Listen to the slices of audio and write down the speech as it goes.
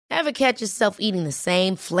Ever catch yourself eating the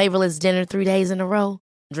same flavorless dinner 3 days in a row?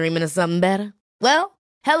 Dreaming of something better? Well,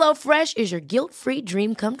 HelloFresh is your guilt-free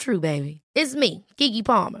dream come true, baby. It's me, Keke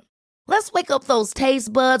Palmer. Let's wake up those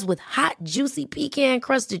taste buds with hot, juicy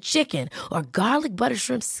pecan-crusted chicken or garlic butter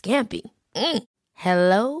shrimp scampi.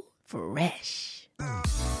 Hello Fresh.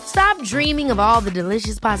 Stop dreaming of all the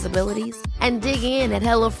delicious possibilities and dig in at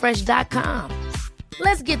HelloFresh.com.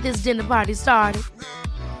 Let's get this dinner party started.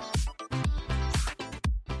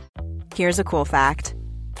 Here's a cool fact.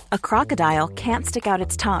 A crocodile can't stick out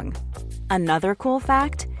its tongue. Another cool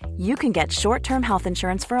fact, you can get short-term health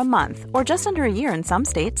insurance for a month or just under a year in some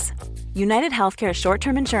states. United Healthcare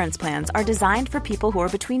short-term insurance plans are designed for people who are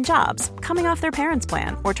between jobs, coming off their parents'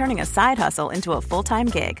 plan, or turning a side hustle into a full-time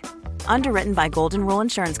gig. Underwritten by Golden Rule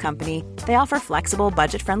Insurance Company, they offer flexible,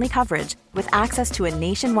 budget-friendly coverage with access to a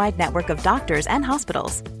nationwide network of doctors and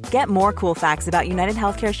hospitals. Get more cool facts about United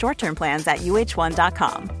Healthcare short-term plans at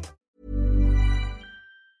uh1.com.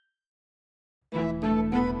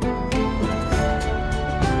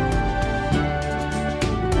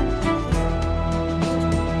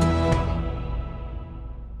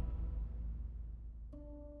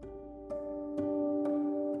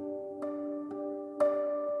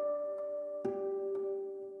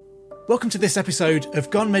 Welcome to this episode of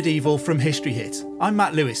Gone Medieval from History Hit. I'm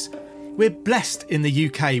Matt Lewis. We're blessed in the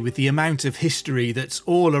UK with the amount of history that's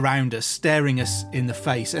all around us, staring us in the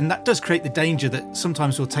face, and that does create the danger that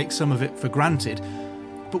sometimes we'll take some of it for granted.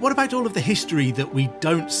 But what about all of the history that we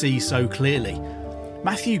don't see so clearly?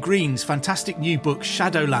 Matthew Green's fantastic new book,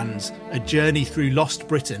 Shadowlands, A Journey Through Lost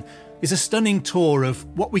Britain, is a stunning tour of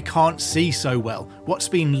what we can't see so well, what's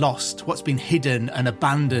been lost, what's been hidden and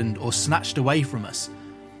abandoned or snatched away from us.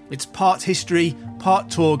 It's part history, part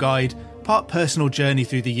tour guide, part personal journey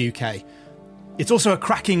through the UK. It's also a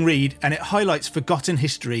cracking read, and it highlights forgotten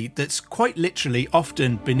history that's quite literally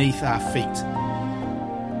often beneath our feet.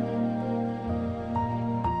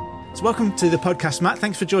 So welcome to the podcast, Matt.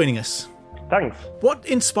 Thanks for joining us. Thanks. What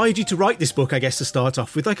inspired you to write this book, I guess, to start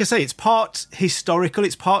off with? Like I say, it's part historical,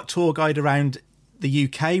 it's part tour guide around the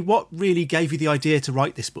UK. What really gave you the idea to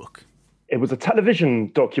write this book? It was a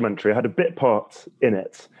television documentary. I had a bit part in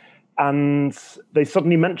it. And they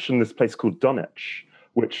suddenly mentioned this place called Dunwich,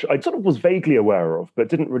 which I sort of was vaguely aware of, but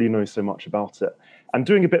didn't really know so much about it. And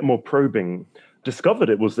doing a bit more probing, discovered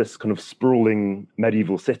it was this kind of sprawling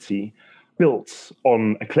medieval city built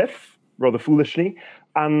on a cliff, rather foolishly.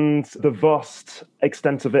 And the vast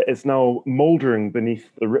extent of it is now mouldering beneath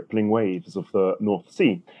the rippling waves of the North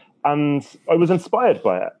Sea. And I was inspired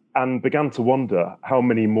by it and began to wonder how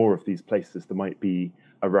many more of these places there might be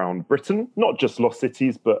around Britain, not just lost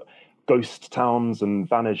cities, but ghost towns and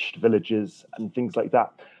vanished villages and things like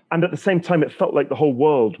that. And at the same time, it felt like the whole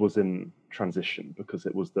world was in transition because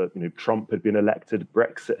it was Trump had been elected,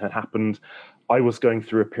 Brexit had happened. I was going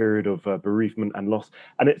through a period of bereavement and loss.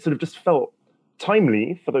 And it sort of just felt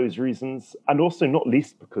timely for those reasons. And also not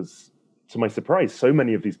least because, to my surprise, so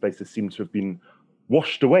many of these places seem to have been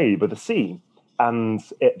washed away by the sea. And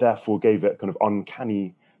it therefore gave it kind of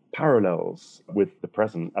uncanny parallels with the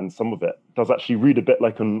present, and some of it does actually read a bit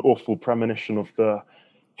like an awful premonition of the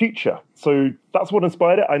future. So that's what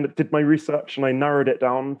inspired it. I did my research and I narrowed it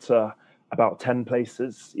down to about 10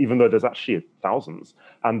 places, even though there's actually thousands,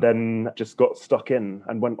 and then just got stuck in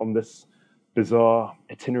and went on this bizarre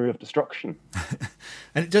itinerary of destruction.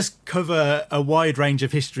 And it does cover a wide range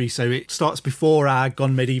of history, so it starts before our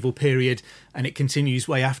Gone Medieval period and it continues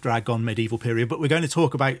way after our Gone Medieval period, but we're going to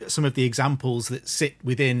talk about some of the examples that sit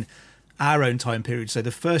within our own time period. So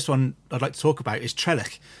the first one I'd like to talk about is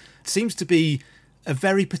Trelech. It seems to be a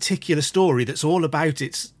very particular story that's all about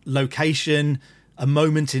its location, a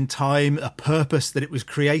moment in time, a purpose that it was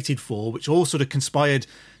created for, which all sort of conspired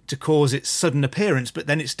to cause its sudden appearance, but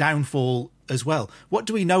then its downfall as well. What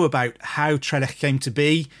do we know about how Trelech came to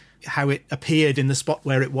be, how it appeared in the spot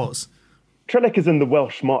where it was? Trelech is in the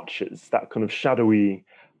Welsh Marches, that kind of shadowy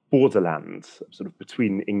borderland sort of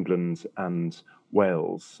between England and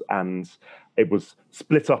Wales. And it was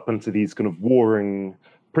split up into these kind of warring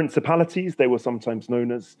principalities, they were sometimes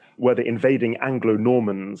known as, where the invading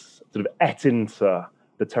Anglo-Normans sort of ate into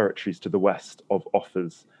the territories to the west of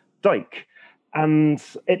Offa's Dyke. And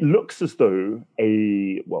it looks as though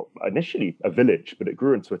initially a village, but it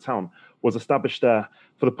grew into a town, was established there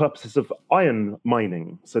for the purposes of iron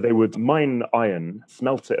mining. So they would mine iron,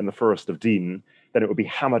 smelt it in the Forest of Dean, then it would be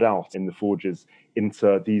hammered out in the forges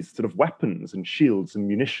into these sort of weapons and shields and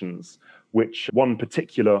munitions, which one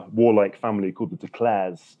particular warlike family called the De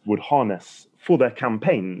Clares would harness for their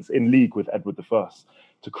campaigns in league with Edward I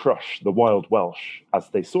to crush the wild Welsh as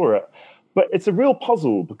they saw it. But it's a real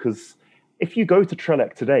puzzle because if you go to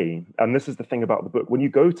Trelec today, and this is the thing about the book, when you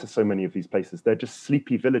go to so many of these places, they're just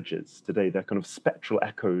sleepy villages today. They're kind of spectral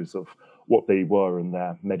echoes of what they were in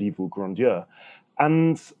their medieval grandeur.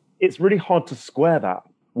 And it's really hard to square that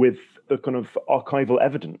with the kind of archival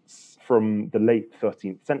evidence from the late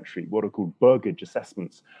 13th century, what are called burgage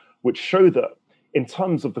assessments, which show that in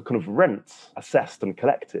terms of the kind of rent assessed and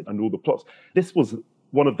collected and all the plots, this was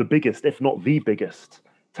one of the biggest, if not the biggest,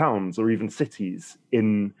 towns or even cities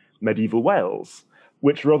in medieval Wales,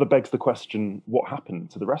 which rather begs the question, what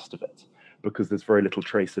happened to the rest of it? Because there's very little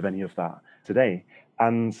trace of any of that today.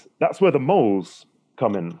 And that's where the moles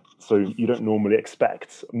come in. So you don't normally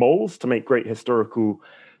expect moles to make great historical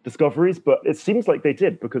discoveries, but it seems like they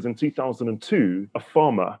did, because in 2002, a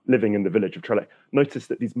farmer living in the village of Trelec noticed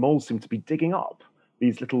that these moles seemed to be digging up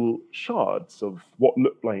these little shards of what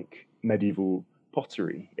looked like medieval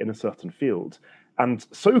pottery in a certain field. And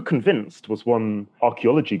so convinced was one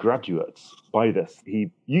archaeology graduate by this,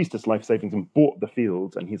 he used his life savings and bought the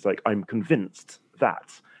field, and he's like, I'm convinced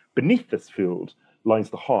that beneath this field lies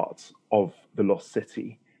the heart of the lost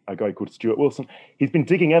city, a guy called Stuart Wilson. He's been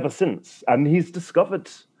digging ever since, and he's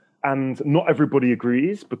discovered, and not everybody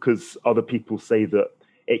agrees, because other people say that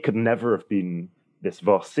it could never have been this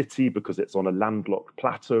vast city because it's on a landlocked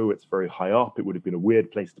plateau, it's very high up, it would have been a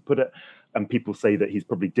weird place to put it. And people say that he's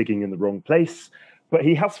probably digging in the wrong place. But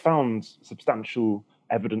he has found substantial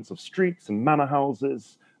evidence of streets and manor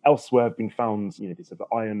houses. Elsewhere have been found, these sort of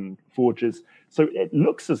iron forges. So it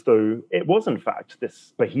looks as though it was, in fact,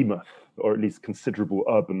 this behemoth, or at least considerable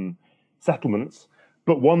urban settlements,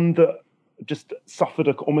 but one that just suffered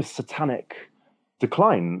an almost satanic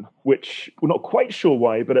decline, which we're not quite sure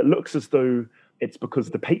why, but it looks as though it's because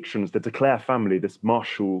the patrons, the De Clare family, this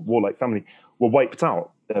martial, warlike family, were wiped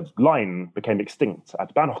out. Their line became extinct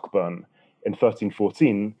at Bannockburn in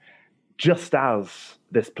 1314, just as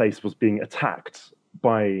this place was being attacked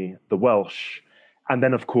by the Welsh. And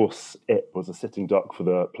then, of course, it was a sitting duck for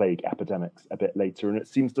the plague epidemics a bit later, and it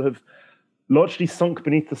seems to have largely sunk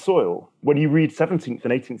beneath the soil. When you read 17th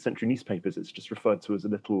and 18th century newspapers, it's just referred to as a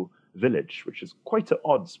little village, which is quite at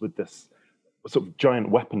odds with this sort of giant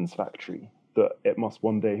weapons factory that it must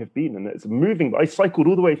one day have been. And it's moving. I cycled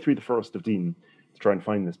all the way through the Forest of Dean to try and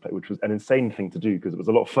find this place, which was an insane thing to do because it was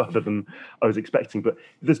a lot further than I was expecting. But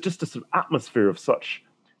there's just a sort of atmosphere of such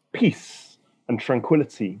peace and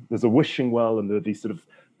tranquility. There's a wishing well, and there are these sort of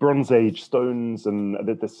Bronze Age stones, and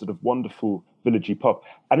this sort of wonderful villagey pub.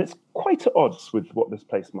 And it's quite at odds with what this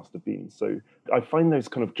place must have been. So I find those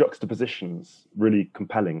kind of juxtapositions really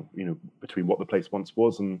compelling, between what the place once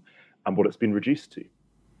was and what it's been reduced to.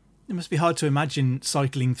 It must be hard to imagine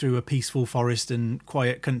cycling through a peaceful forest and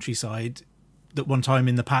quiet countryside that one time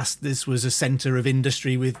in the past this was a centre of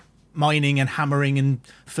industry with mining and hammering and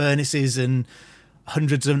furnaces and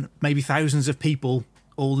hundreds and maybe thousands of people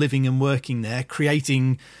all living and working there,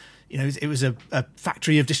 creating, it was a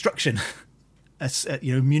factory of destruction, a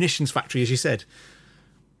munitions factory, as you said.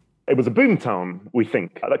 It was a boom town, we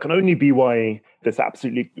think. That can only be why this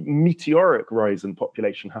absolutely meteoric rise in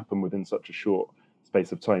population happened within such a short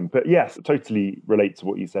space of time. But yes, totally relate to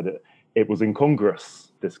what you said. It was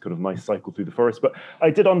incongruous, this kind of nice cycle through the forest. But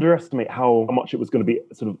I did underestimate how much it was going to be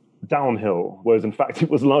sort of downhill, whereas in fact it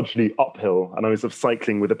was largely uphill. And I was sort of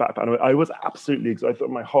cycling with a backpack. And I was absolutely excited. I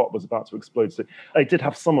thought my heart was about to explode. So I did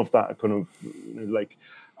have some of that kind of like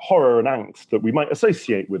horror and angst that we might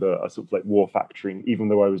associate with a sort of like war factory, even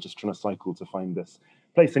though I was just trying to cycle to find this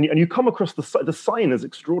place. And you come across the sign is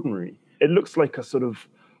extraordinary. It looks like a sort of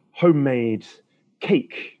homemade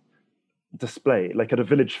cake display, like at a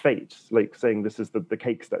village fete, like saying this is the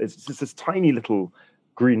cake that it's just this tiny little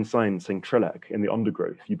green sign saying Trelec in the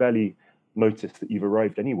undergrowth. You barely notice that you've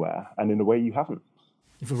arrived anywhere, and in a way you haven't.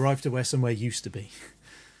 You've arrived to where somewhere used to be.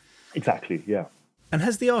 Exactly, yeah. And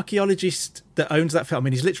has the archaeologist that owns that film,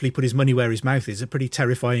 he's literally put his money where his mouth is, a pretty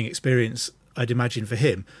terrifying experience, I'd imagine, for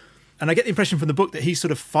him. And I get the impression from the book that he's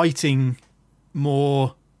sort of fighting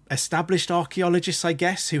more established archaeologists, I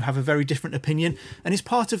guess, who have a very different opinion. And it's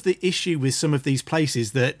part of the issue with some of these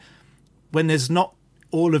places that when there's not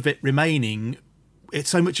all of it remaining,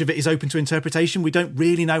 so much of it is open to interpretation. We don't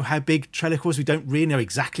really know how big Trelec was. We don't really know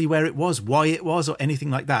exactly where it was, why it was, or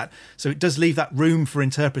anything like that. So it does leave that room for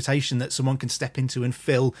interpretation that someone can step into and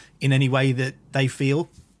fill in any way that they feel.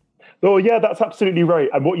 Oh, yeah, that's absolutely right.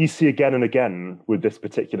 And what you see again and again with this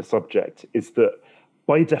particular subject is that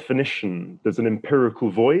by definition, there's an empirical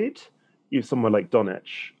void. Somewhere like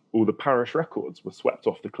Dunwich, all the parish records were swept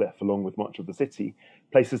off the cliff along with much of the city.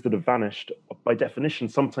 Places that have vanished, by definition,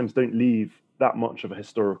 sometimes don't leave that much of a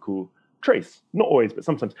historical trace. Not always, but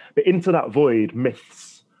sometimes. But into that void,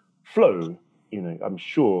 myths flow. I'm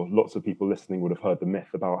sure lots of people listening would have heard the myth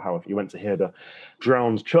about how if you went to hear the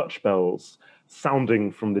drowned church bells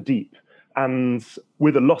sounding from the deep, and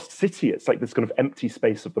with a lost city, it's like this kind of empty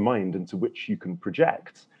space of the mind into which you can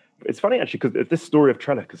project. It's funny, actually, because this story of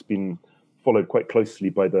Trellick has been followed quite closely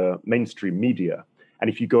by the mainstream media. And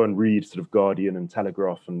if you go and read sort of Guardian and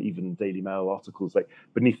Telegraph and even Daily Mail articles like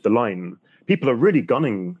Beneath the Line, people are really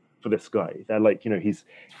gunning for this guy. They're like, he's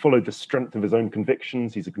followed the strength of his own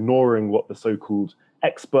convictions. He's ignoring what the so-called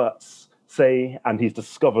experts say. And he's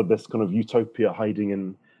discovered this kind of utopia hiding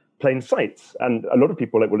in plain sight. And a lot of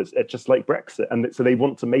people are like, well, it's just like Brexit. And so they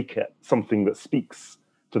want to make it something that speaks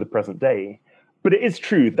to the present day. But it is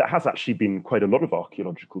true there has actually been quite a lot of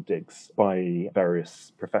archaeological digs by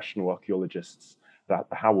various professional archaeologists, the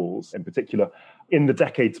Howells in particular, in the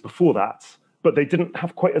decades before that. But they didn't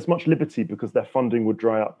have quite as much liberty because their funding would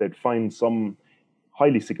dry up. They'd find some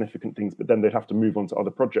highly significant things, but then they'd have to move on to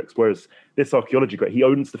other projects. Whereas this archaeology guy, he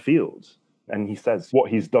owns the field. And he says what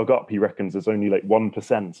he's dug up, he reckons, is only like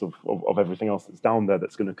 1% of everything else that's down there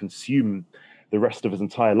that's going to consume the rest of his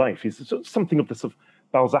entire life. He's sort of something of this sort of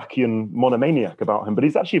Balzacian monomaniac about him, but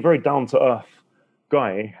he's actually a very down-to-earth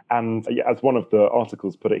guy. And as one of the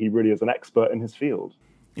articles put it, he really is an expert in his field.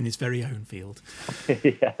 In his very own field.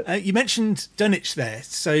 Yes. You mentioned Dunwich there.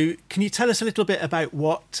 So can you tell us a little bit about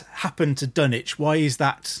what happened to Dunwich? Why is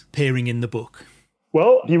that appearing in the book?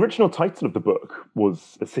 Well, the original title of the book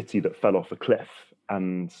was The City That Fell Off a Cliff.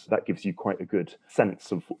 And that gives you quite a good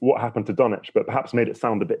sense of what happened to Dunwich, but perhaps made it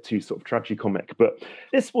sound a bit too sort of tragicomic. But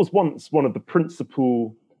this was once one of the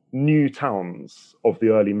principal new towns of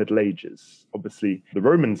the early Middle Ages. Obviously, the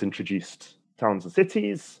Romans introduced towns and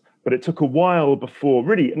cities, but it took a while before,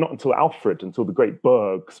 really not until Alfred, until the great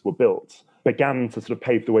burghs were built, began to sort of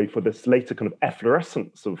pave the way for this later kind of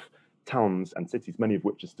efflorescence of towns and cities, many of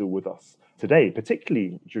which are still with us today,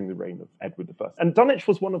 particularly during the reign of Edward I. And Dunwich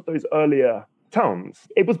was one of those earlier towns.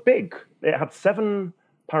 It was big. It had 7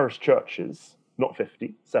 parish churches, not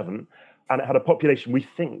 50, 7, and it had a population, we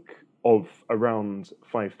think, of around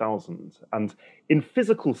 5,000. And in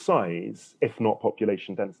physical size, if not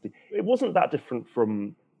population density, it wasn't that different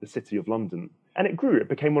from the city of London. And it grew. It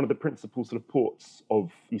became one of the principal sort of ports of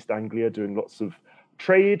East Anglia, doing lots of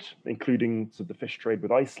trade, including sort of the fish trade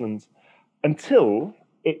with Iceland, until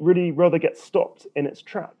it really rather gets stopped in its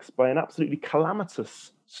tracks by an absolutely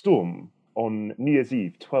calamitous storm on New Year's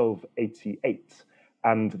Eve, 1288.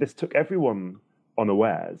 And this took everyone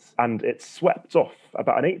unawares, and it swept off.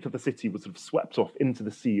 About an eighth of the city was sort of swept off into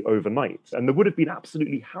the sea overnight. And there would have been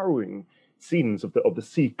absolutely harrowing scenes of the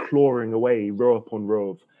sea clawing away row upon row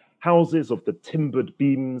of houses, of the timbered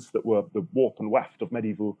beams that were the warp and weft of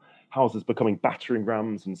medieval houses becoming battering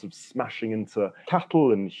rams and sort of smashing into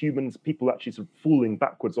cattle and humans, people actually sort of falling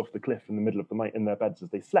backwards off the cliff in the middle of the night in their beds as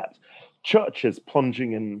they slept, churches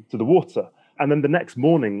plunging into the water. And then the next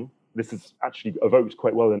morning, this is actually evoked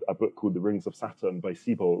quite well in a book called The Rings of Saturn by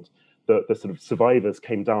Siebold, the sort of survivors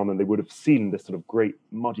came down and they would have seen this sort of great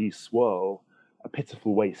muddy swirl, a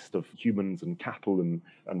pitiful waste of humans and cattle and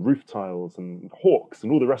roof tiles and hawks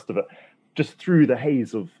and all the rest of it, just through the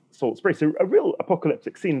haze of salt spray. So a real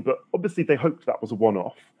apocalyptic scene, but obviously they hoped that was a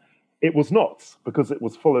one-off. It was not, because it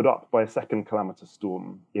was followed up by a second calamitous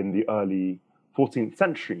storm in the early 14th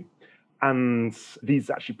century. And these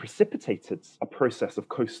actually precipitated a process of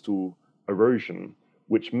coastal erosion,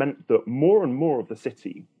 which meant that more and more of the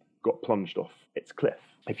city got plunged off its cliff.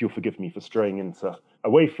 If you'll forgive me for straying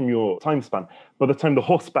away from your time span, by the time the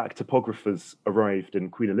horseback topographers arrived in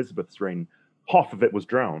Queen Elizabeth's reign, half of it was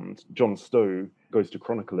drowned. John Stowe goes to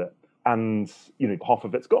chronicle it. And, half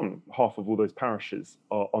of it's gone. Half of all those parishes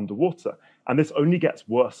are underwater. And this only gets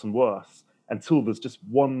worse and worse until there's just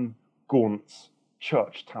one gaunt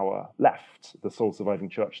church tower left, the sole surviving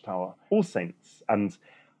church tower, All Saints. And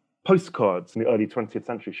postcards in the early 20th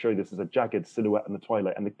century show this as a jagged silhouette in the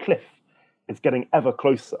twilight. And the cliff is getting ever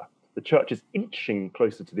closer. The church is inching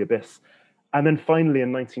closer to the abyss. And then finally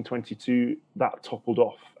in 1922, that toppled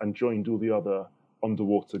off and joined all the other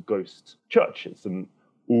underwater ghost churches. And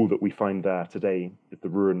all that we find there today is the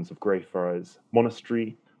ruins of Greyfriars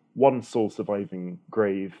Monastery, one sole surviving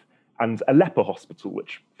grave, and a leper hospital,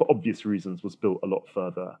 which for obvious reasons was built a lot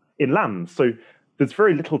further inland. So there's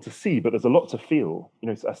very little to see, but there's a lot to feel.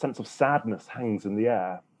 A sense of sadness hangs in the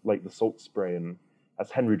air, like the salt spray. And as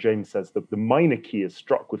Henry James says, the minor key is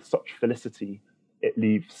struck with such felicity, it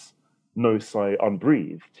leaves no sigh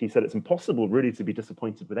unbreathed. He said it's impossible really to be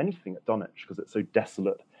disappointed with anything at Dunwich because it's so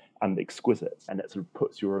desolate and exquisite, and it sort of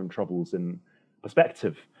puts your own troubles in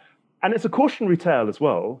perspective. And it's a cautionary tale as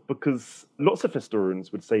well, because lots of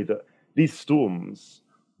historians would say that these storms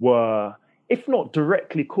were if not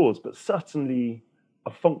directly caused, but certainly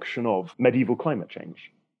a function of medieval climate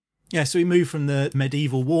change. Yeah, so we move from the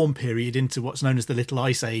medieval warm period into what's known as the Little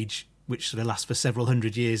Ice Age, which sort of lasts for several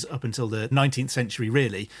hundred years up until the 19th century,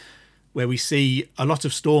 really, where we see a lot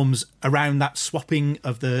of storms around that swapping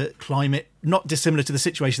of the climate, not dissimilar to the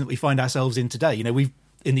situation that we find ourselves in today. You know,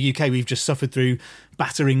 in the UK, we've just suffered through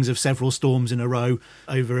batterings of several storms in a row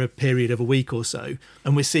over a period of a week or so.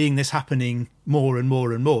 And we're seeing this happening more and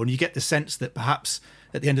more and more. And you get the sense that perhaps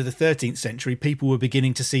at the end of the 13th century, people were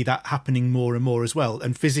beginning to see that happening more and more as well,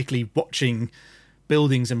 and physically watching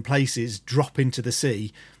buildings and places drop into the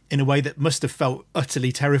sea in a way that must have felt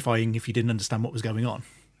utterly terrifying if you didn't understand what was going on.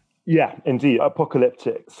 Yeah, indeed.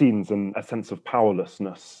 Apocalyptic scenes and a sense of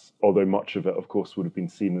powerlessness, although much of it, of course, would have been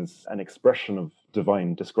seen as an expression of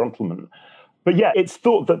divine disgruntlement. But yeah, it's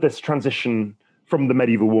thought that this transition from the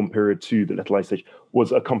medieval warm period to the Little Ice Age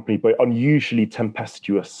was accompanied by unusually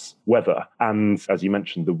tempestuous weather. And as you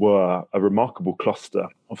mentioned, there were a remarkable cluster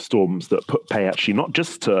of storms that put pay actually not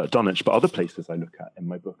just to Dunwich, but other places I look at in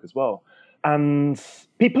my book as well. And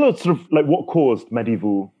people are sort of like, what caused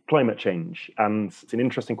medieval climate change? And it's an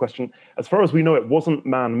interesting question. As far as we know, it wasn't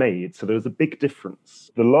man-made, so there was a big difference.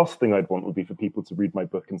 The last thing I'd want would be for people to read my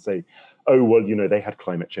book and say, oh, well, you know, they had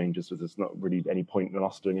climate changes, so there's not really any point in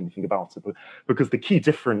us doing anything about it. But because the key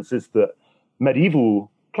difference is that medieval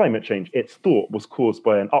climate change, it's thought, was caused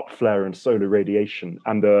by an upflare in solar radiation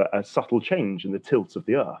and a subtle change in the tilt of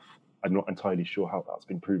the Earth. I'm not entirely sure how that's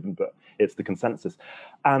been proven, but it's the consensus.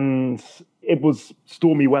 And it was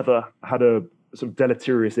stormy weather, had a sort of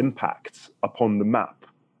deleterious impact upon the map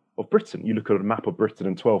of Britain. You look at a map of Britain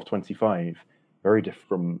in 1225, very different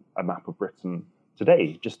from a map of Britain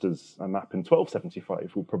today, just as a map in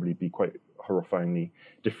 1275 will probably be quite horrifyingly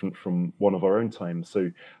different from one of our own times. So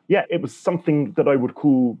yeah, it was something that I would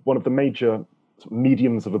call one of the major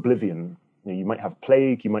mediums of oblivion. You know, you might have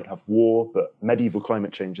plague, you might have war, but medieval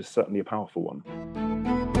climate change is certainly a powerful one.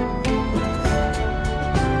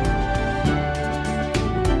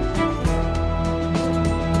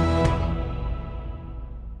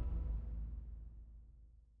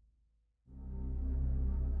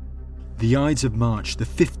 The Ides of March, the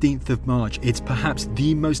 15th of March, it's perhaps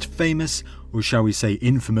the most famous, or shall we say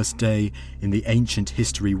infamous day in the ancient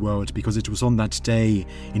history world, because it was on that day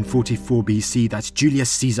in 44 BC that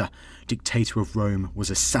Julius Caesar, dictator of Rome,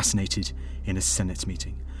 was assassinated in a Senate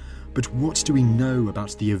meeting. But what do we know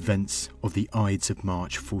about the events of the Ides of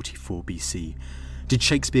March 44 BC? Did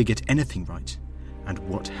Shakespeare get anything right? And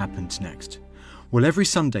what happened next? Well, every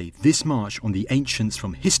Sunday this March on the Ancients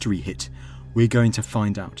from History Hit, we're going to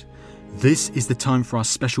find out. This is the time for our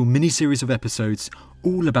special mini-series of episodes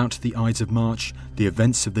all about the Ides of March, the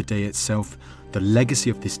events of the day itself, the legacy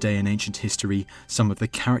of this day in ancient history, some of the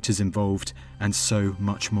characters involved, and so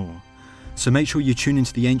much more. So make sure you tune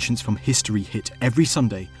into the Ancients from History Hit every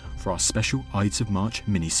Sunday for our special Ides of March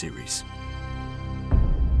mini-series.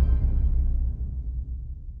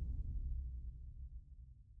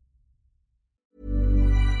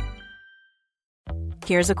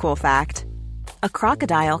 Here's a cool fact. A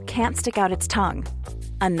crocodile can't stick out its tongue.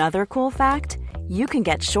 Another cool fact, you can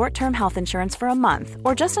get short-term health insurance for a month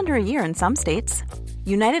or just under a year in some states.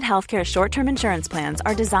 United Healthcare short-term insurance plans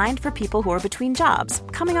are designed for people who are between jobs,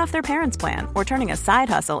 coming off their parents' plan, or turning a side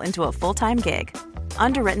hustle into a full-time gig.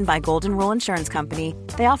 Underwritten by Golden Rule Insurance Company,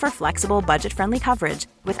 they offer flexible, budget-friendly coverage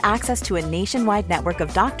with access to a nationwide network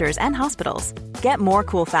of doctors and hospitals. Get more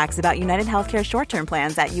cool facts about United Healthcare short-term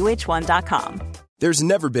plans at uh1.com. There's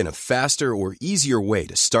never been a faster or easier way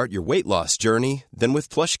to start your weight loss journey than with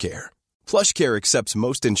PlushCare. PlushCare accepts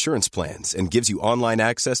most insurance plans and gives you online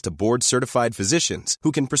access to board-certified physicians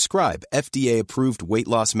who can prescribe FDA-approved weight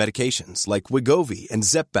loss medications like Wegovy and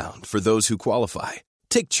Zepbound for those who qualify.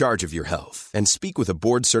 Take charge of your health and speak with a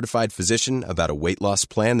board-certified physician about a weight loss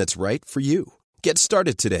plan that's right for you. Get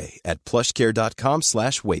started today at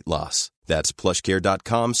plushcare.com/weight loss. That's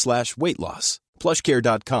plushcare.com/weight loss.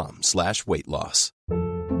 plushcare.com/weight loss.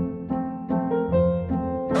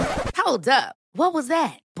 Hold up. What was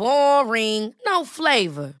that? Boring. No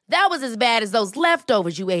flavor. That was as bad as those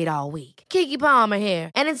leftovers you ate all week. Keke Palmer here,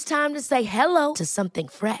 and it's time to say hello to something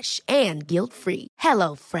fresh and guilt-free.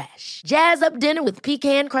 Hello Fresh. Jazz up dinner with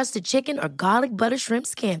pecan-crusted chicken or garlic butter shrimp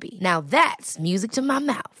scampi. Now that's music to my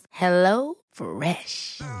mouth. Hello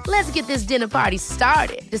Fresh. Let's get this dinner party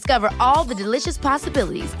started. Discover all the delicious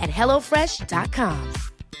possibilities at HelloFresh.com.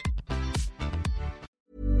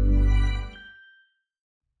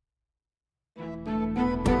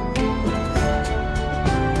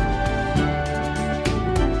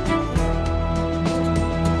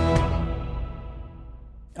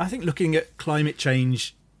 I think looking at climate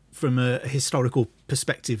change from a historical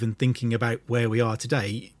perspective and thinking about where we are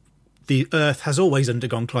today, the Earth has always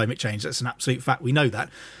undergone climate change. That's an absolute fact. We know that.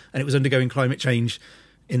 And it was undergoing climate change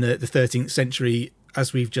in the 13th century,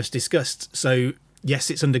 as we've just discussed. So,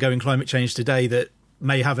 yes, it's undergoing climate change today that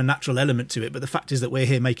may have a natural element to it, but the fact is that we're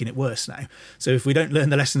here making it worse now. So if we don't learn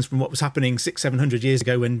the lessons from what was happening 600-700 years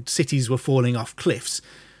ago when cities were falling off cliffs,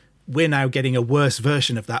 we're now getting a worse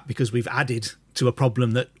version of that because we've added to a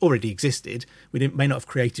problem that already existed. We may not have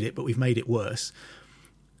created it, but we've made it worse.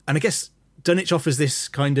 And I guess Dunwich offers this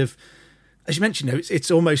kind of, as you mentioned, it's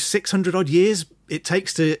almost 600 odd years it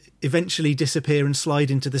takes to eventually disappear and slide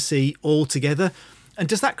into the sea altogether. And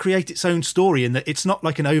does that create its own story in that it's not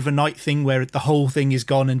like an overnight thing where the whole thing is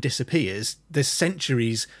gone and disappears? There's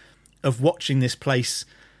centuries of watching this place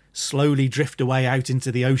slowly drift away out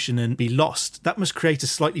into the ocean and be lost. That must create a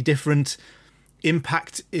slightly different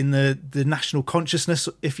impact in the national consciousness,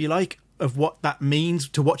 if you like, of what that means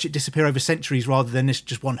to watch it disappear over centuries rather than this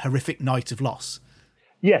just one horrific night of loss.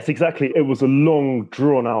 Yes, exactly. It was a long,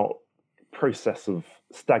 drawn-out process of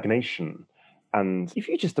stagnation. And if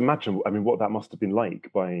you just imagine, what that must have been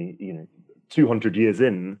like by, 200 years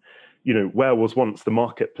in, where was once the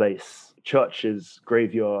marketplace, churches,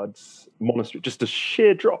 graveyards, monasteries, just a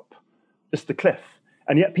sheer drop, just a cliff.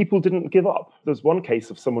 And yet people didn't give up. There's one case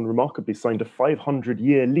of someone remarkably signed a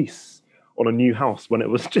 500-year lease on a new house when it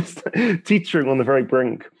was just teetering on the very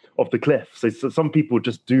brink of the cliff. So some people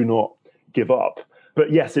just do not give up.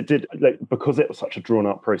 But yes, it did, because it was such a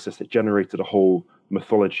drawn-out process, it generated a whole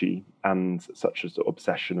mythology and such an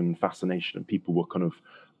obsession and fascination, and people were kind of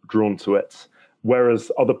drawn to it. Whereas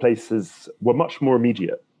other places were much more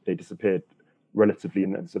immediate. They disappeared relatively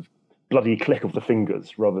in a sort of bloody click of the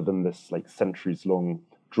fingers rather than this centuries-long,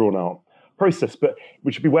 drawn-out process. But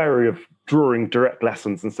we should be wary of drawing direct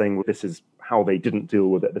lessons and saying, well, this is how they didn't deal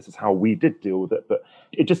with it, this is how we did deal with it. But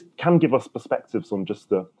it just can give us perspectives on just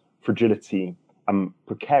the fragility and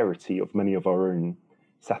precarity of many of our own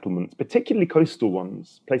settlements, particularly coastal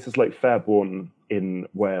ones. Places like Fairborn in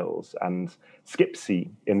Wales and Skipsea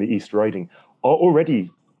in the East Riding are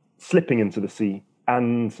already slipping into the sea.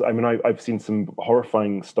 And I've seen some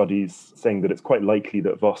horrifying studies saying that it's quite likely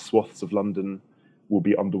that vast swaths of London will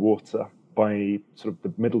be underwater by sort of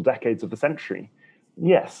the middle decades of the century.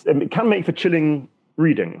 Yes, it can make for chilling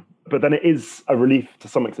reading, but then it is a relief to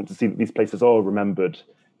some extent to see that these places are remembered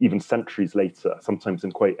even centuries later, sometimes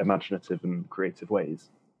in quite imaginative and creative ways.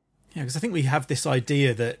 Yeah, because I think we have this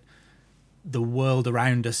idea that the world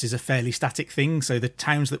around us is a fairly static thing. So the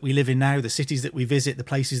towns that we live in now, the cities that we visit, the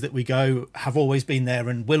places that we go have always been there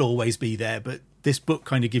and will always be there. But this book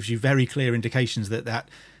kind of gives you very clear indications that that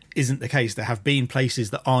isn't the case. There have been places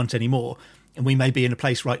that aren't anymore. And we may be in a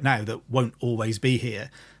place right now that won't always be here.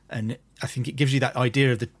 And I think it gives you that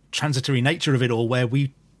idea of the transitory nature of it all, where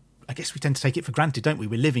I guess we tend to take it for granted, don't we?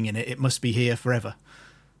 We're living in it. It must be here forever.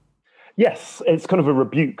 Yes, it's kind of a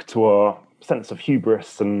rebuke to our sense of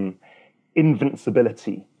hubris and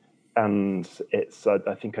invincibility. And it's,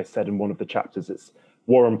 I think I said in one of the chapters, it's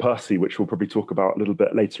Warren Percy, which we'll probably talk about a little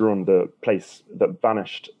bit later on, the place that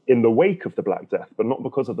vanished in the wake of the Black Death, but not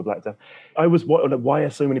because of the Black Death. Why are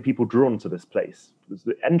so many people drawn to this place? There's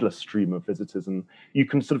the endless stream of visitors, and you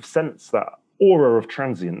can sort of sense that aura of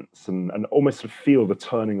transience and almost sort of feel the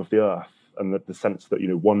turning of the earth, and the sense that,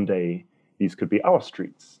 one day these could be our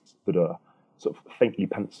streets that are sort of faintly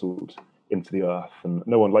penciled into the earth. And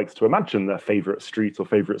no one likes to imagine their favourite street or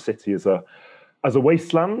favourite city as a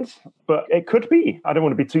wasteland, but it could be. I don't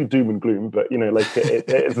want to be too doom and gloom, but it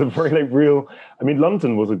is a very real.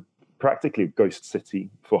 London was practically a ghost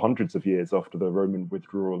city for hundreds of years after the Roman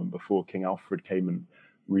withdrawal and before King Alfred came and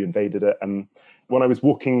reinvaded it. And when I was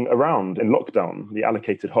walking around in lockdown, the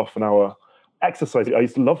allocated half an hour exercise, I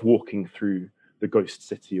used to love walking through the ghost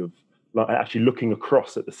city of, actually looking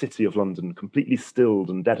across at the city of London, completely stilled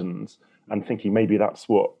and deadened, and thinking maybe that's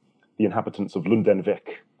what the inhabitants of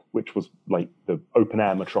Lundenvik, which was like the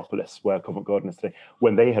open-air metropolis where Covent Garden is today,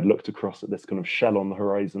 when they had looked across at this kind of shell on the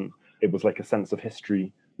horizon, it was like a sense of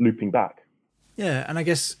history looping back. Yeah, and I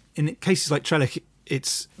guess in cases like Trellick,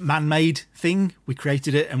 it's man-made thing. We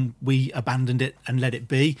created it and we abandoned it and let it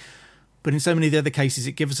be. But in so many of the other cases,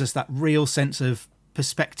 it gives us that real sense of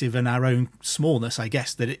perspective and our own smallness, I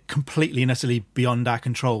guess, that it completely and utterly beyond our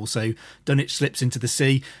control. So Dunwich slips into the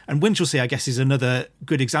sea, and Winchelsea, I guess, is another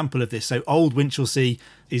good example of this. So Old Winchelsea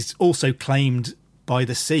is also claimed by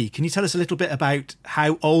the sea. Can you tell us a little bit about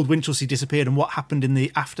how Old Winchelsea disappeared and what happened in the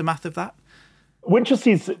aftermath of that?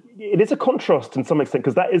 It is a contrast in some extent,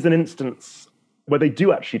 because that is an instance where they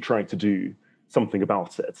do actually try to do something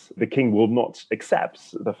about it. The king will not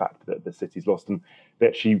accept the fact that the city's lost and they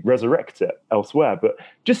actually resurrect it elsewhere. But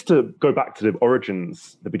just to go back to the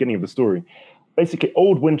origins, the beginning of the story, basically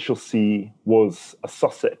Old Winchelsea was a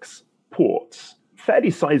Sussex port, fairly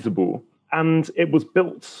sizable, and it was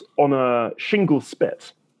built on a shingle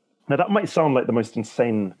spit. Now, that might sound like the most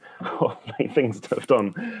insane of things to have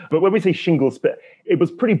done, but when we say shingle spit, it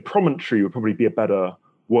was pretty promontory would probably be a better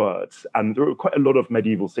word. And there were quite a lot of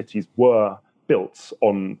medieval cities were built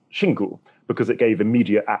on shingle because it gave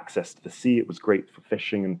immediate access to the sea. It was great for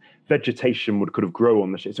fishing, and vegetation would kind of grow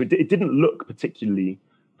on the ship. So it didn't look particularly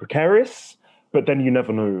precarious, but then you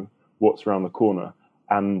never know what's around the corner.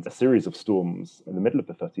 And a series of storms in the middle of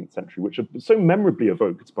the 13th century, which are so memorably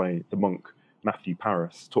evoked by the monk Matthew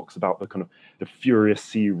Paris, talks about the kind of the furious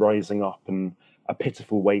sea rising up and a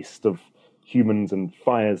pitiful waste of humans and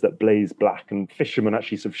fires that blaze black and fishermen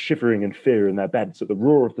actually sort of shivering in fear in their beds at the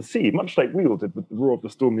roar of the sea, much like we all did with the roar of the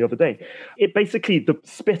storm the other day. It basically, the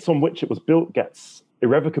spit on which it was built gets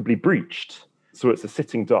irrevocably breached. So it's a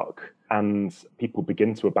sitting duck and people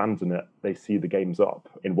begin to abandon it. They see the game's up.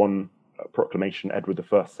 In one proclamation, Edward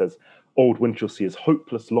I says, "Old Winchelsea is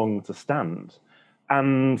hopeless long to stand."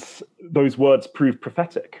 And those words proved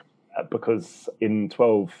prophetic because in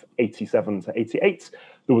 1287 to 88,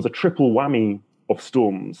 there was a triple whammy of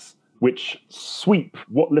storms which sweep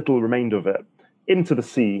what little remained of it into the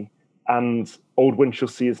sea, and Old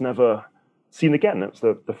Winchelsea is never seen again. It's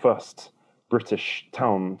the first British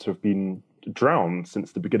town to have been drowned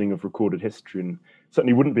since the beginning of recorded history, and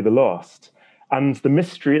certainly wouldn't be the last. And the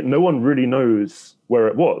mystery, no one really knows where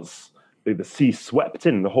it was. The sea swept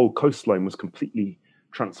in, the whole coastline was completely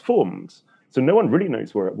transformed. So no one really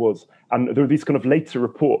knows where it was. And there are these kind of later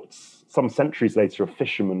reports, some centuries later, of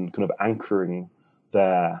fishermen kind of anchoring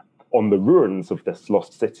there on the ruins of this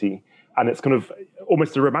lost city. And it's kind of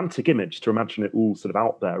almost a romantic image to imagine it all sort of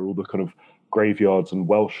out there, all the kind of graveyards and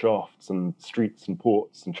well shafts and streets and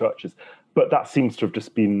ports and churches. But that seems to have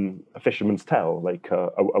just been a fisherman's tale, like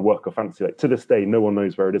a work of fancy. Like to this day, no one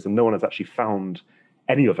knows where it is and no one has actually found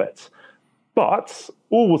any of it. But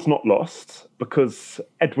all was not lost because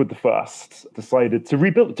Edward I decided to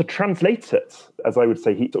rebuild it, to translate it, as I would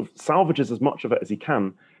say. He sort of salvages as much of it as he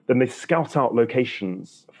can. Then they scout out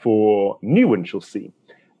locations for New Winchelsea,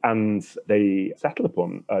 and they settle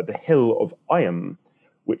upon the Hill of Eyam,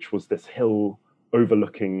 which was this hill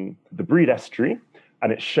overlooking the Brede Estuary,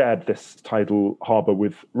 and it shared this tidal harbour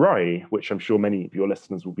with Rye, which I'm sure many of your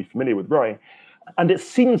listeners will be familiar with Rye. And it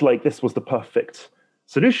seemed like this was the perfect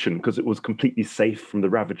solution because it was completely safe from the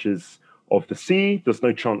ravages of the sea. There's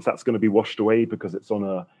no chance that's going to be washed away because it's on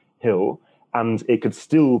a hill, and it could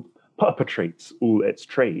still perpetrate all its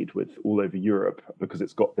trade with all over Europe because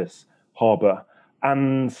it's got this harbour.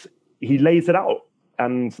 And he lays it out.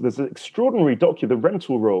 And there's an extraordinary document, the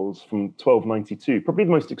rental rolls from 1292, probably the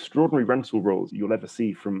most extraordinary rental rolls you'll ever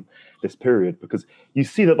see from this period, because you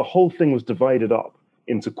see that the whole thing was divided up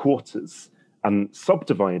into quarters and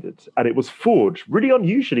subdivided, and it was forged really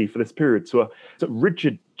unusually for this period to a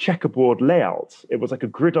rigid checkerboard layout. It was like a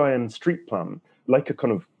gridiron street plan, like a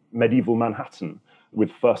kind of medieval Manhattan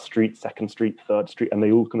with First Street, Second Street, Third Street, and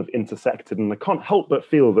they all kind of intersected. And I can't help but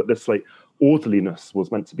feel that this like orderliness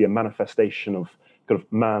was meant to be a manifestation of kind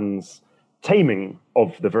of man's taming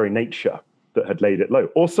of the very nature that had laid it low.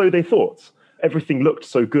 Or so they thought. Everything looked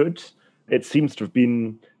so good. It seems to have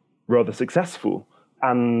been rather successful.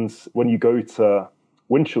 And when you go to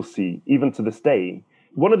Winchelsea, even to this day,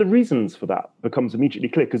 one of the reasons for that becomes immediately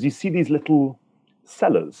clear because you see these little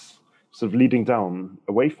cellars sort of leading down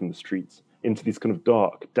away from the streets into these kind of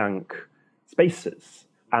dark, dank spaces.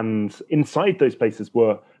 And inside those places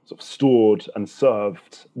were sort of stored and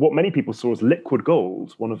served what many people saw as liquid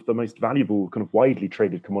gold, one of the most valuable, kind of widely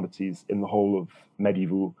traded commodities in the whole of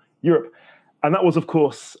medieval Europe. And that was, of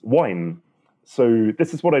course, wine. So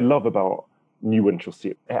this is what I love about New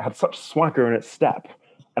Winchelsea. It had such swagger in its step,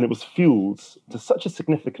 and it was fueled to such a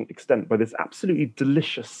significant extent by this absolutely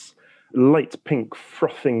delicious, light pink,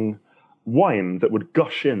 frothing wine that would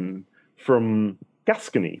gush in from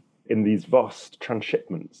Gascony in these vast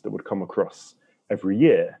transshipments that would come across every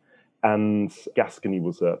year. And Gascony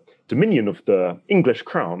was a dominion of the English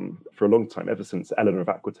crown for a long time, ever since Eleanor of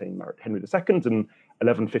Aquitaine married Henry II in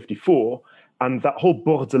 1154. And that whole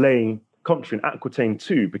Bordelais country in Aquitaine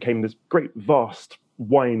too became this great vast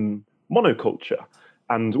wine monoculture,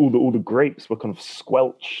 and all the grapes were kind of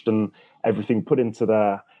squelched and everything put into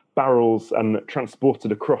their barrels and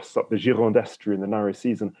transported across up the Gironde estuary in the narrow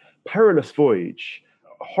seas. And perilous voyage,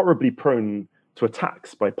 horribly prone to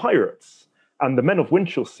attacks by pirates. And the men of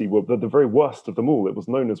Winchelsea were the very worst of them all. It was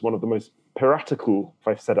known as one of the most piratical, if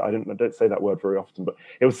I've said it, I don't say that word very often, but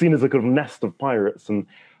it was seen as a kind of nest of pirates. And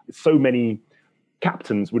so many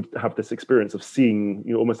captains would have this experience of seeing,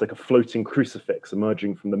 almost like a floating crucifix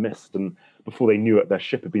emerging from the mist. And before they knew it, their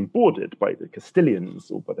ship had been boarded by the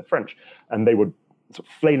Castilians or by the French. And they were sort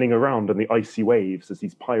of flailing around in the icy waves as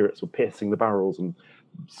these pirates were piercing the barrels and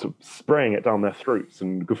sort of spraying it down their throats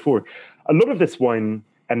and guffawing. A lot of this wine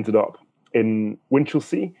ended up in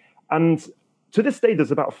Winchelsea. And to this day,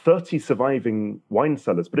 there's about 30 surviving wine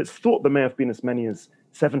cellars, but it's thought there may have been as many as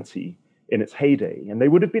 70 in its heyday. And they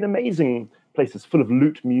would have been amazing places full of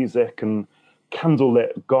lute music and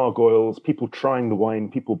candlelit gargoyles, people trying the wine,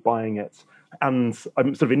 people buying it. And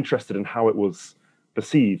I'm sort of interested in how it was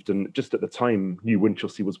perceived. And just at the time, New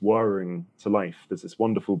Winchelsea was whirring to life. There's this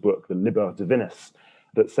wonderful book, the Liber Divinis,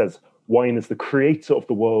 that says wine is the creator of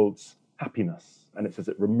the world's happiness. And it says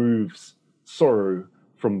it removes sorrow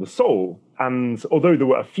from the soul. And although there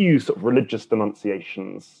were a few sort of religious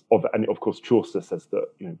denunciations of it, and of course Chaucer says that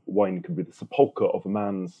wine can be the sepulchre of a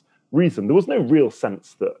man's reason, there was no real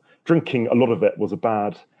sense that drinking a lot of it was a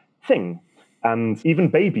bad thing. And even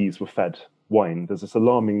babies were fed wine. There's this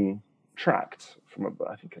alarming tract from,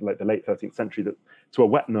 I think, like the late 13th century to a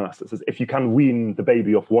wet nurse that says, if you can wean the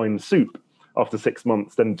baby off wine soup after 6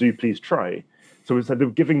 months, then do please try. So we said they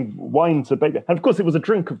were giving wine to baby. And of course, it was a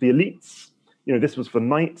drink of the elites. This was for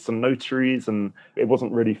knights and notaries, and it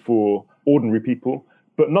wasn't really for ordinary people.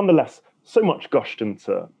 But nonetheless, so much gushed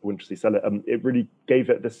into Winchelsea Cellar. It really gave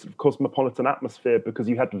it this sort of cosmopolitan atmosphere because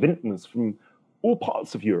you had vintners from all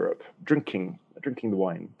parts of Europe drinking the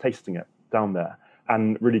wine, tasting it down there,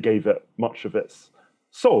 and really gave it much of its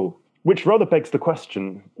soul, which rather begs the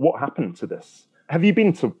question, what happened to this? Have you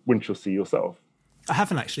been to Winchelsea yourself? I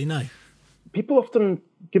haven't actually, no. People often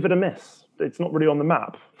give it a miss. It's not really on the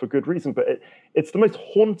map for good reason, but it's the most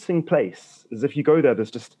haunting place. As if you go there, there's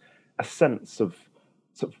just a sense of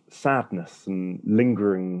sort of sadness and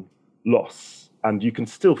lingering loss. And you can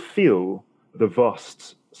still feel the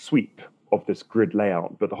vast sweep of this grid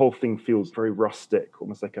layout, but the whole thing feels very rustic,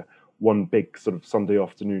 almost like one big sort of Sunday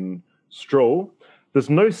afternoon stroll. There's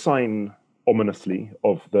no sign, ominously,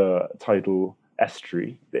 of the tidal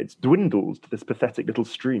estuary. It's dwindled to this pathetic little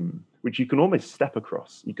stream, which you can almost step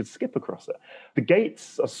across. You could skip across it. The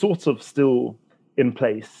gates are sort of still in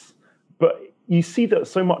place, but you see that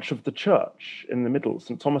so much of the church in the middle,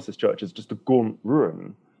 St. Thomas's Church, is just a gaunt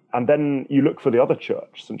ruin. And then you look for the other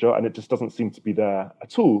church, St. John, and it just doesn't seem to be there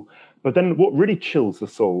at all. But then what really chills the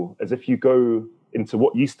soul is if you go into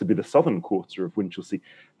what used to be the southern quarter of Winchelsea,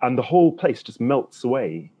 and the whole place just melts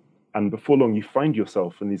away. And before long, you find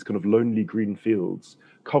yourself in these kind of lonely green fields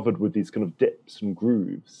covered with these kind of dips and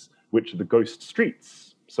grooves, which are the ghost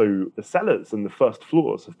streets. So the cellars and the first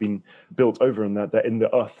floors have been built over and they're in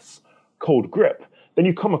the earth's cold grip. Then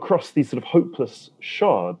you come across these sort of hopeless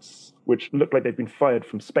shards, which look like they've been fired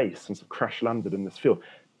from space and sort of crash landed in this field.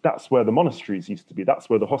 That's where the monasteries used to be. That's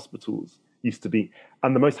where the hospitals used to be.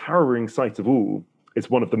 And the most harrowing sight of all is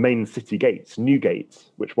one of the main city gates, Newgate,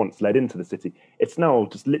 which once led into the city. It's now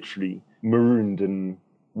just literally marooned in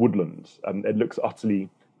woodland, and it looks utterly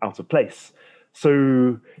out of place.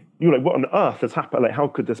 So you're like, what on earth has happened? Like, how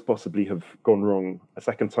could this possibly have gone wrong a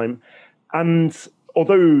second time? And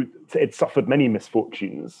although it suffered many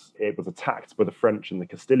misfortunes, it was attacked by the French and the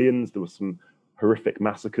Castilians. There were some horrific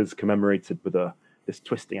massacres commemorated with this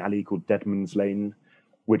twisting alley called Deadman's Lane,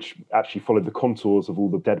 which actually followed the contours of all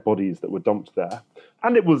the dead bodies that were dumped there.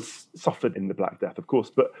 And it was suffered in the Black Death, of course,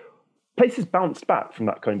 but places bounced back from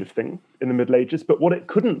that kind of thing in the Middle Ages. But what it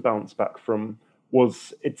couldn't bounce back from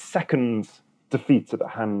was its second defeat at the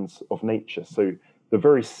hands of nature. So the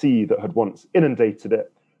very sea that had once inundated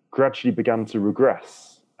it gradually began to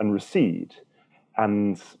regress and recede.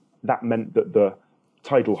 And that meant that the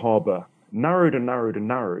tidal harbour narrowed and narrowed and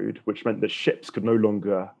narrowed, which meant that ships could no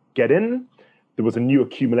longer get in. There was a new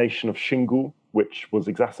accumulation of shingle, which was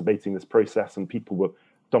exacerbating this process, and people were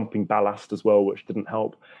dumping ballast as well, which didn't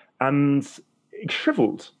help. And it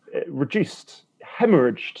shriveled, it reduced,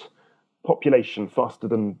 hemorrhaged population faster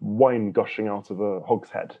than wine gushing out of a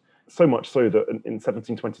hogshead. So much so that in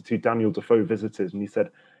 1722, Daniel Defoe visited and he said,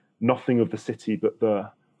 nothing of the city but the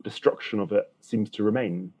destruction of it seems to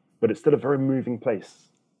remain. But it's still a very moving place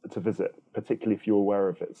to visit, particularly if you're aware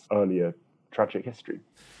of its earlier tragic history.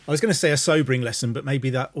 I was going to say a sobering lesson, but maybe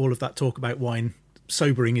that all of that talk about wine,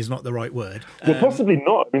 sobering is not the right word. Well, possibly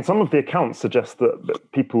not. I mean, some of the accounts suggest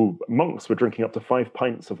that monks were drinking up to 5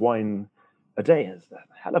 pints of wine a day. Is a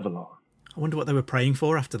hell of a lot. I wonder what they were praying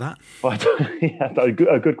for after that. Yeah, a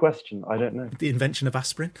good question. I don't know. The invention of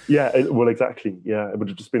aspirin? Yeah, well, exactly. Yeah, it would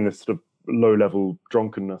have just been this sort of low-level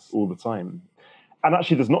drunkenness all the time. And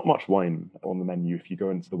actually, there's not much wine on the menu if you go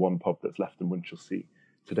into the one pub that's left in Winchelsea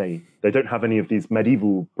today. They don't have any of these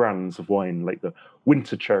medieval brands of wine, like the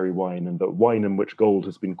winter cherry wine and the wine in which gold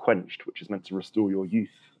has been quenched, which is meant to restore your youth.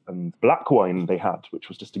 And black wine they had, which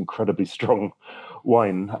was just incredibly strong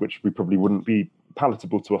wine, which we probably wouldn't be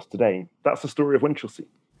palatable to us today. That's the story of Winchelsea.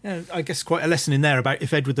 Yeah, I guess quite a lesson in there about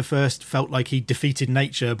if Edward I felt like he defeated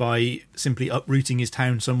nature by simply uprooting his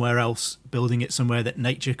town somewhere else, building it somewhere that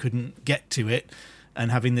nature couldn't get to it, and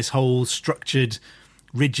having this whole structured,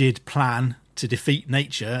 rigid plan to defeat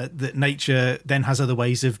nature, that nature then has other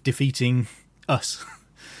ways of defeating us.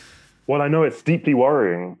 Well, I know it's deeply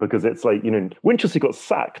worrying because it's like, Winchelsea got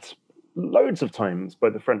sacked loads of times by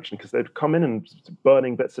the French because they'd come in and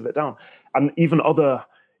burning bits of it down. And even other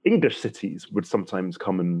English cities would sometimes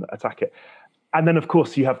come and attack it. And then, of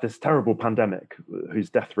course, you have this terrible pandemic whose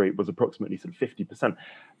death rate was approximately sort of 50%.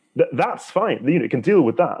 That's fine. You can deal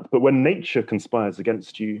with that. But when nature conspires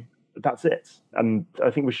against you, that's it. And I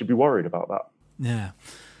think we should be worried about that. Yeah.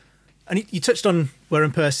 And you touched on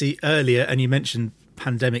Warren Percy earlier, and you mentioned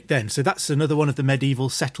pandemic then. So that's another one of the medieval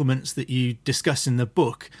settlements that you discuss in the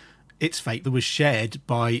book. Its fate that was shared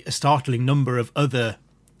by a startling number of other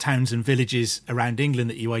towns and villages around England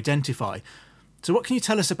that you identify. So what can you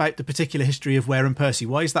tell us about the particular history of Warren Percy?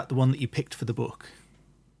 Why is that the one that you picked for the book?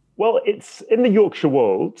 Well, it's in the Yorkshire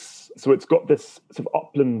Wolds, so it's got this sort of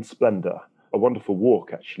upland splendour, a wonderful walk,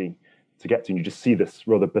 actually, to get to. And you just see this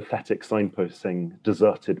rather pathetic signpost saying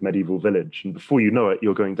deserted medieval village. And before you know it,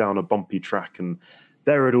 you're going down a bumpy track and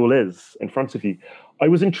there it all is in front of you. I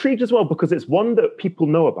was intrigued as well because it's one that people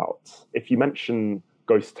know about. If you mention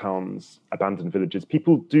ghost towns, abandoned villages,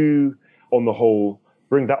 people do, on the whole,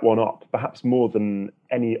 bring that one up, perhaps more than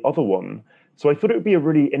any other one. So I thought it would be a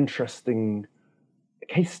really interesting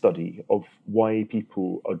case study of why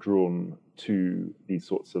people are drawn to these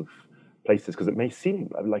sorts of places, because it may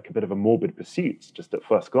seem like a bit of a morbid pursuit just at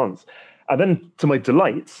first glance. And then to my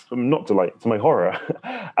delight, not delight, to my horror,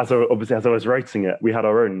 as I was writing it, we had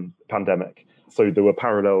our own pandemic. So there were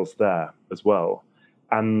parallels there as well.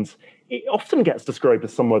 And it often gets described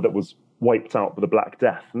as somewhere that was wiped out by the Black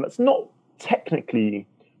Death. And that's not technically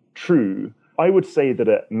true. I would say that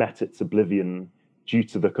it met its oblivion due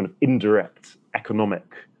to the kind of indirect economic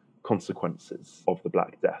consequences of the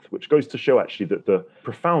Black Death, which goes to show actually that the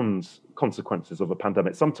profound consequences of a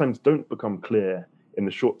pandemic sometimes don't become clear in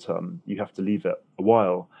the short term. You have to leave it a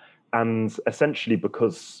while. And essentially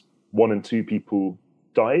because 1 in 2 people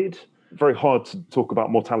died, very hard to talk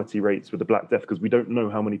about mortality rates with the Black Death because we don't know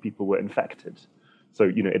how many people were infected.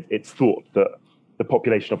 So, it's thought that the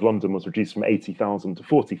population of London was reduced from 80,000 to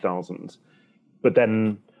 40,000. But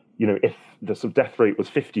then, if the sort of death rate was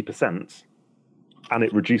 50%, and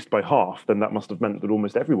it reduced by half, then that must have meant that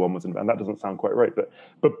almost everyone was in, and that doesn't sound quite right.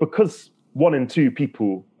 But because 1 in 2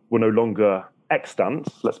 people were no longer extant,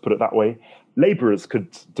 let's put it that way, labourers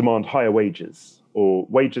could demand higher wages, or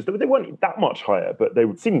wages that they weren't that much higher, but they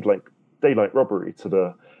would seem like daylight robbery to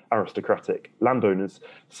the aristocratic landowners.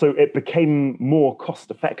 So it became more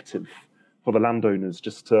cost effective for the landowners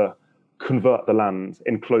just to convert the land,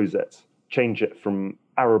 enclose it, change it from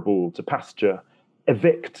arable to pasture,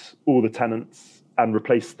 evict all the tenants and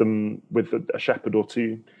replace them with a shepherd or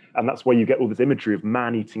two. And that's why you get all this imagery of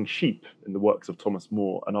man-eating sheep in the works of Thomas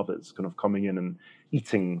More and others, kind of coming in and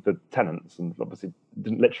eating the tenants. And obviously it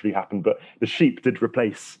didn't literally happen, but the sheep did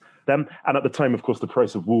replace them. And at the time, of course, the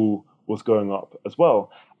price of wool was going up as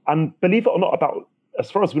well. And believe it or not, about,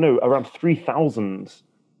 as far as we know, around 3,000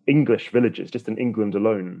 English villages, just in England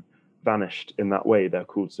alone, vanished in that way. They're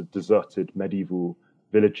called sort of deserted medieval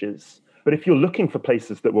villages. But if you're looking for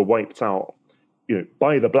places that were wiped out,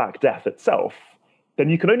 by the Black Death itself, then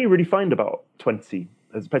you can only really find about 20.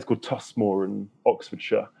 There's a place called Tusmore in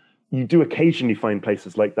Oxfordshire. You do occasionally find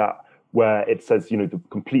places like that where it says, the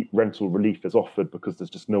complete rental relief is offered because there's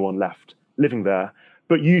just no one left living there.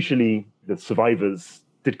 But usually the survivors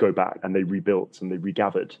did go back and they rebuilt and they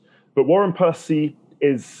regathered. But Warren Percy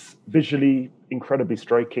is visually incredibly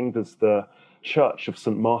striking. There's the Church of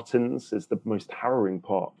St. Martin's is the most harrowing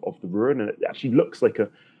part of the ruin. And it actually looks like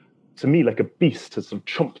to me, like a beast has sort of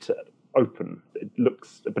chomped it open.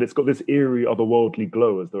 But it's got this eerie, otherworldly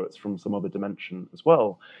glow as though it's from some other dimension as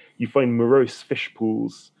well. You find morose fish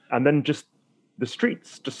pools, and then just the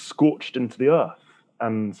streets just scorched into the earth.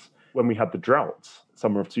 And when we had the drought,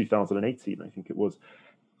 summer of 2018, I think it was,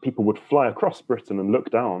 people would fly across Britain and look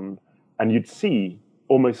down, and you'd see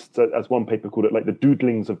almost, as one paper called it, like the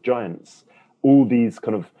doodlings of giants. All these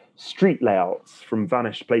kind of street layouts from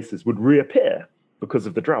vanished places would reappear because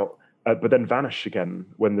of the drought, but then vanish again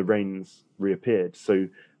when the rains reappeared. So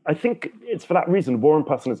I think it's for that reason. War and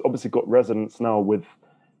Person has obviously got resonance now with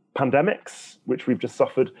pandemics, which we've just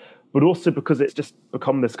suffered, but also because it's just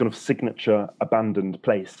become this kind of signature abandoned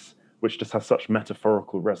place, which just has such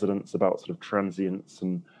metaphorical resonance about sort of transience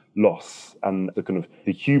and loss and the kind of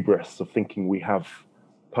the hubris of thinking we have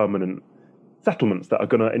permanent settlements that are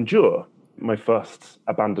going to endure. My first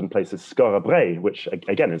abandoned place is Skara Brae, which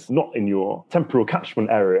again is not in your temporal catchment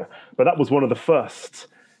area, but that was one of the first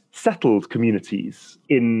settled communities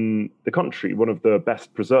in the country, one of the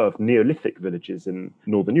best preserved Neolithic villages in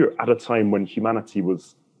Northern Europe, at a time when humanity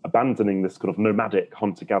was abandoning this kind of nomadic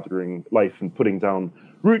hunter-gathering life and putting down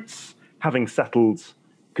roots, having settled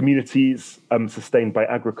communities sustained by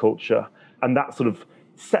agriculture. And that sort of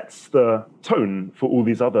sets the tone for all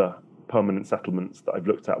these other permanent settlements that I've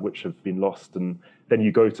looked at, which have been lost. And then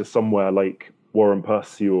you go to somewhere like Warren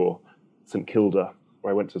Percy or St Kilda,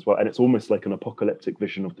 where I went to as well, and it's almost like an apocalyptic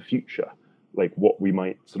vision of the future, like what we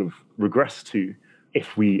might sort of regress to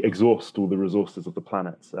if we exhaust all the resources of the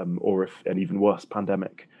planet, or if an even worse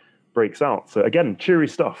pandemic breaks out. So again, cheery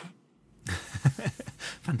stuff.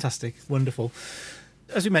 Fantastic, wonderful.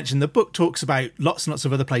 As we mentioned, the book talks about lots and lots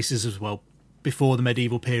of other places as well, before the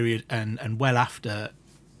medieval period and well after.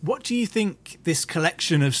 What do you think this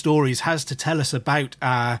collection of stories has to tell us about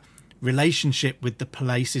our relationship with the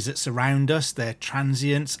places that surround us, their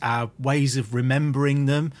transience, our ways of remembering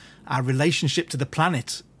them, our relationship to the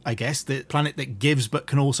planet, I guess, the planet that gives but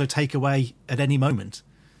can also take away at any moment?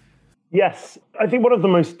 Yes, I think one of the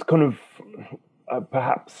most kind of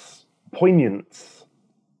perhaps poignant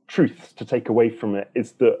truths to take away from it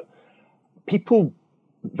is that people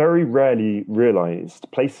very rarely realised,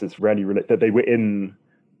 places rarely realised that they were in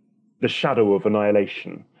the shadow of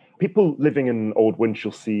annihilation. People living in Old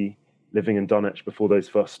Winchelsea, living in Dunwich before those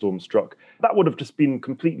first storms struck, that would have just been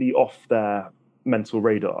completely off their mental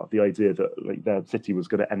radar, the idea that like their city was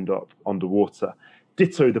going to end up underwater.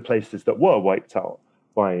 Ditto the places that were wiped out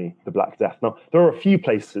by the Black Death. Now, there are a few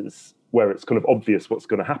places where it's kind of obvious what's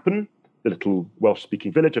going to happen. The little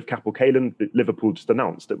Welsh-speaking village of Capel Caelan, Liverpool just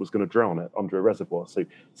announced it was going to drown it under a reservoir. So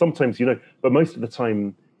sometimes you know, but most of the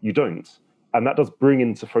time you don't. And that does bring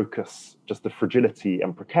into focus just the fragility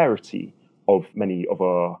and precarity of many of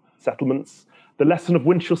our settlements. The lesson of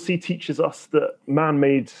Winchelsea teaches us that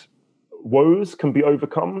man-made woes can be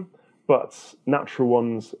overcome, but natural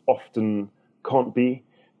ones often can't be.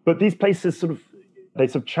 But these places sort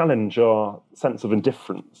of challenge our sense of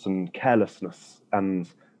indifference and carelessness and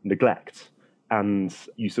neglect. And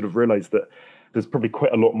you sort of realize that there's probably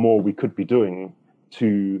quite a lot more we could be doing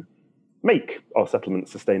to make our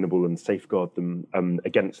settlements sustainable and safeguard them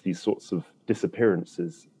against these sorts of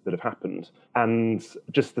disappearances that have happened. And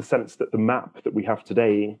just the sense that the map that we have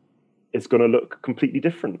today is going to look completely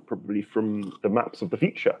different, probably from the maps of the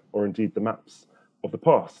future, or indeed the maps of the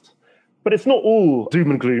past. But it's not all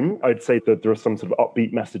doom and gloom. I'd say that there are some sort of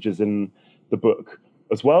upbeat messages in the book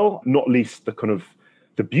as well, not least the kind of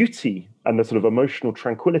the beauty and the sort of emotional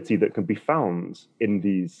tranquility that can be found in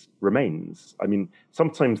these remains. I mean,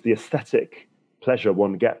 sometimes the aesthetic pleasure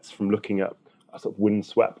one gets from looking at a sort of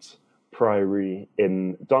windswept priory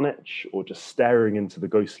in Dunwich, or just staring into the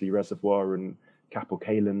ghostly reservoir in Capel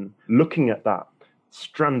Caelan, looking at that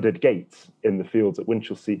stranded gate in the fields at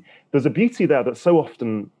Winchelsea. There's a beauty there that's so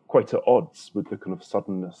often quite at odds with the kind of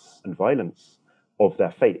suddenness and violence of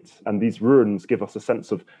their fate. And these ruins give us a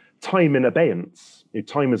sense of time in abeyance.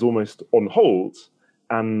 Time is almost on hold,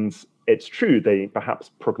 and it's true they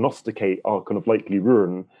perhaps prognosticate our kind of likely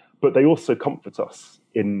ruin, but they also comfort us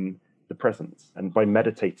in the present. And by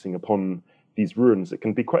meditating upon these ruins, it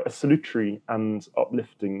can be quite a salutary and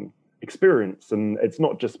uplifting experience. And it's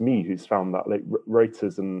not just me who's found that. Like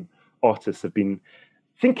writers and artists have been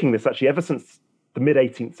thinking this actually ever since the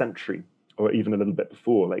mid-18th century, or even a little bit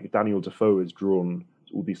before. Like Daniel Defoe has drawn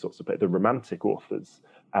all these sorts of the romantic authors,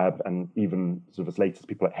 and even sort of as late as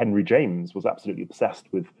people like Henry James was absolutely obsessed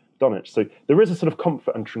with Dunwich. So there is a sort of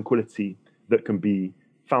comfort and tranquility that can be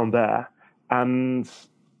found there. And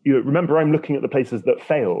remember, I'm looking at the places that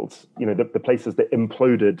failed, the places that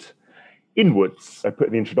imploded inwards. I put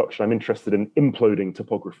in the introduction, I'm interested in imploding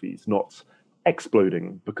topographies, not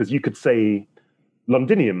exploding, because you could say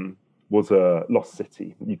Londinium was a lost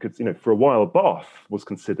city. You could, for a while, Bath was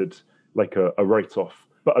considered like a write-off.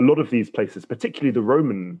 But a lot of these places, particularly the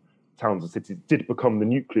Roman towns and cities, did become the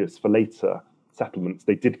nucleus for later settlements.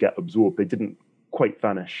 They did get absorbed. They didn't quite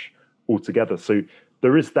vanish altogether. So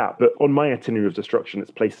there is that. But on my itinerary of destruction,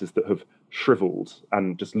 it's places that have shriveled,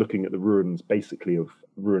 and just looking at the ruins, basically, of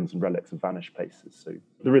ruins and relics of vanished places. So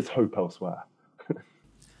there is hope elsewhere.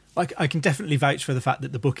 I can definitely vouch for the fact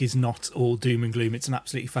that the book is not all doom and gloom. It's an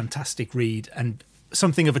absolutely fantastic read. And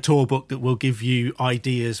something of a tour book that will give you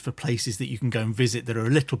ideas for places that you can go and visit that are a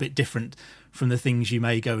little bit different from the things you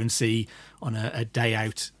may go and see on a day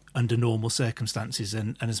out under normal circumstances.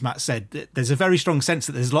 And as Matt said, there's a very strong sense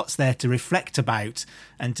that there's lots there to reflect about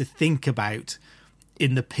and to think about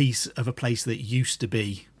in the piece of a place that used to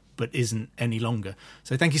be but isn't any longer.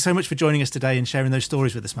 So thank you so much for joining us today and sharing those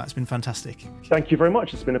stories with us, Matt. It's been fantastic. Thank you very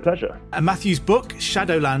much. It's been a pleasure. And Matthew's book,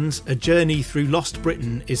 Shadowlands, A Journey Through Lost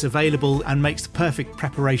Britain, is available and makes the perfect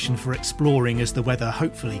preparation for exploring as the weather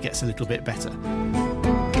hopefully gets a little bit better.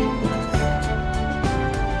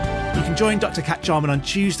 You can join Dr. Cat Jarman on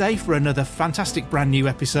Tuesday for another fantastic brand new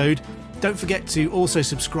episode. Don't forget to also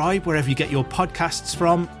subscribe wherever you get your podcasts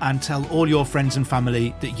from and tell all your friends and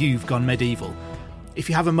family that you've gone medieval. If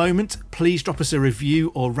you have a moment, please drop us a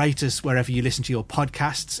review or rate us wherever you listen to your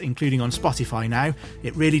podcasts, including on Spotify now.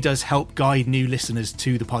 It really does help guide new listeners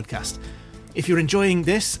to the podcast. If you're enjoying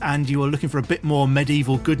this and you are looking for a bit more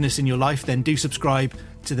medieval goodness in your life, then do subscribe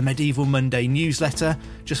to the Medieval Monday newsletter.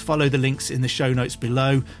 Just follow the links in the show notes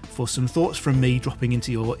below for some thoughts from me dropping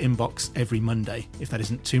into your inbox every Monday, if that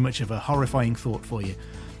isn't too much of a horrifying thought for you.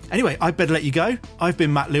 Anyway, I'd better let you go. I've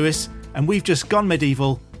been Matt Lewis, and we've just gone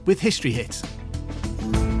medieval with History Hit.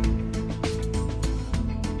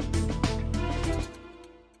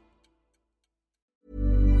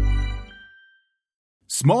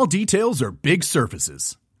 Small details are big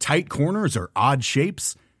surfaces. Tight corners are odd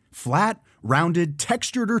shapes. Flat, rounded,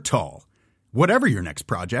 textured, or tall. Whatever your next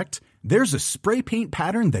project, there's a spray paint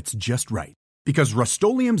pattern that's just right. Because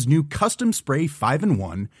Rust-Oleum's new Custom Spray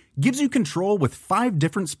 5-in-1 gives you control with 5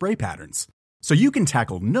 different spray patterns. So you can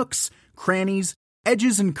tackle nooks, crannies,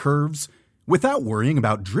 edges, and curves without worrying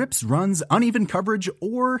about drips, runs, uneven coverage,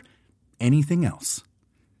 or anything else.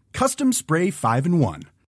 Custom Spray 5-in-1.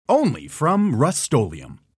 Only from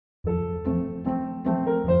Rust-Oleum.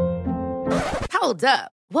 Hold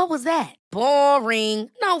up. What was that? Boring.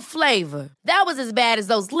 No flavor. That was as bad as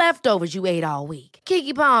those leftovers you ate all week.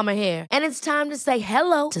 Keke Palmer here, and it's time to say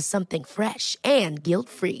hello to something fresh and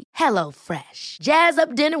guilt-free. HelloFresh. Jazz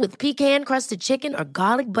up dinner with pecan-crusted chicken or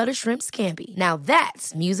garlic butter shrimp scampi. Now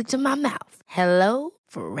that's music to my mouth.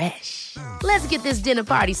 HelloFresh. Let's get this dinner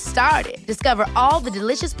party started. Discover all the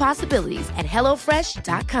delicious possibilities at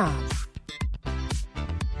HelloFresh.com.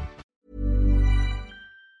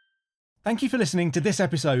 Thank you for listening to this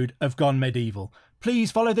episode of Gone Medieval.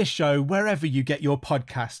 Please follow this show wherever you get your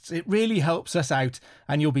podcasts. It really helps us out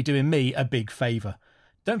and you'll be doing me a big favour.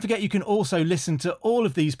 Don't forget you can also listen to all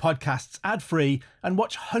of these podcasts ad-free and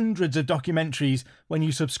watch hundreds of documentaries when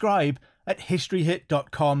you subscribe at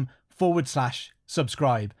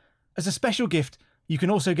historyhit.com/subscribe. As a special gift, you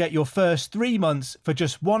can also get your first 3 months for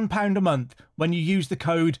just £1 a month when you use the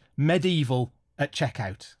code MEDIEVAL at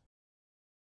checkout.